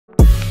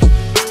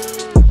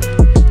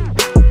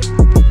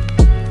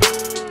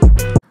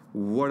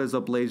What is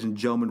up, ladies and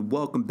gentlemen?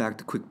 Welcome back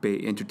to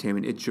Clickbait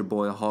Entertainment. It's your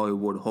boy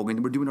Hollywood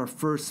Hogan. We're doing our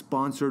first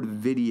sponsored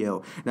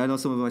video. Now, I know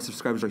some of my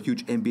subscribers are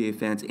huge NBA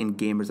fans and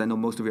gamers. I know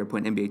most of you are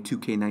playing NBA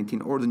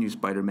 2K19 or the new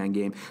Spider-Man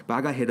game, but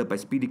I got hit up by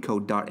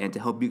SpeedyCode.N to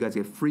help you guys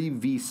get free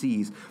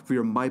VCs for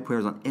your My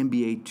Players on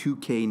NBA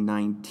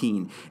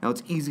 2K19. Now,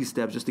 it's easy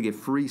steps just to get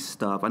free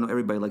stuff. I know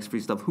everybody likes free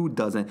stuff. Who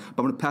doesn't?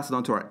 But I'm going to pass it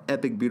on to our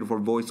epic, beautiful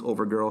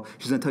voiceover girl.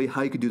 She's going to tell you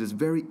how you can do this.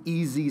 Very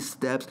easy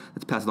steps.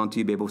 Let's pass it on to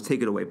you, babe.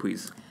 Take it away,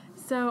 please.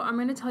 So I'm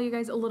going to tell you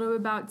guys a little bit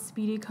about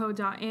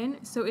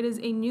SpeedyCode.In. So it is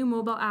a new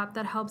mobile app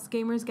that helps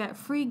gamers get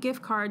free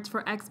gift cards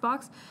for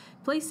Xbox,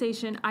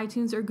 PlayStation,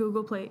 iTunes, or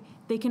Google Play.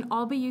 They can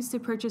all be used to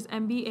purchase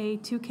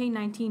NBA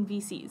 2K19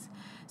 VCs.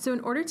 So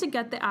in order to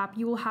get the app,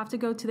 you will have to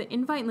go to the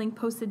invite link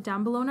posted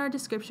down below in our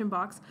description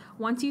box.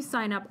 Once you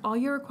sign up, all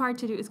you're required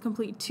to do is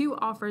complete 2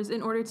 offers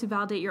in order to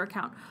validate your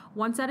account.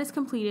 Once that is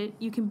completed,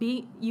 you can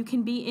be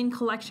in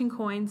collection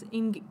coins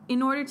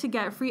in order to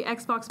get free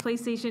Xbox,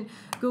 PlayStation,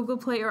 Google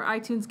Play, or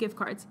iTunes gift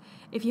cards.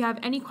 If you have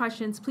any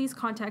questions, please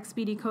contact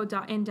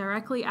SpeedyCode.In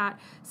directly at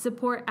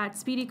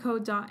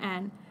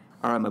support@speedycode.n.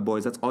 All right, my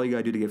boys, that's all you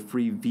gotta do to get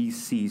free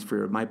VCs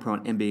for My Pro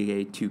on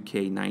NBA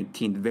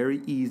 2K19.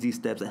 Very easy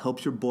steps. It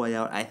helps your boy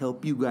out. I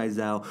help you guys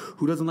out.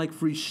 Who doesn't like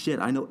free shit?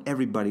 I know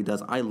everybody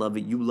does. I love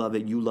it. You love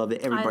it. You love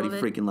it. Everybody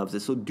freaking loves it.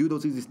 So do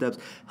those easy steps.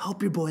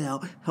 Help your boy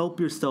out. Help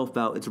yourself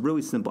out. It's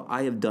really simple.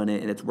 I have done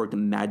it, and it's worked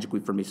magically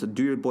for me. So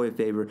do your boy a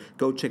favor.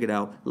 Go check it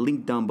out.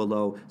 Link down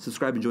below.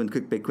 Subscribe and join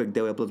the Clickbait Quick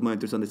Daily Uploads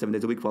Monday through Sunday, 7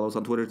 days a week. Follow us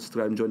on Twitter.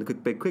 Subscribe and join the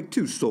Clickbait Quick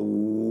too.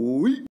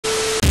 So...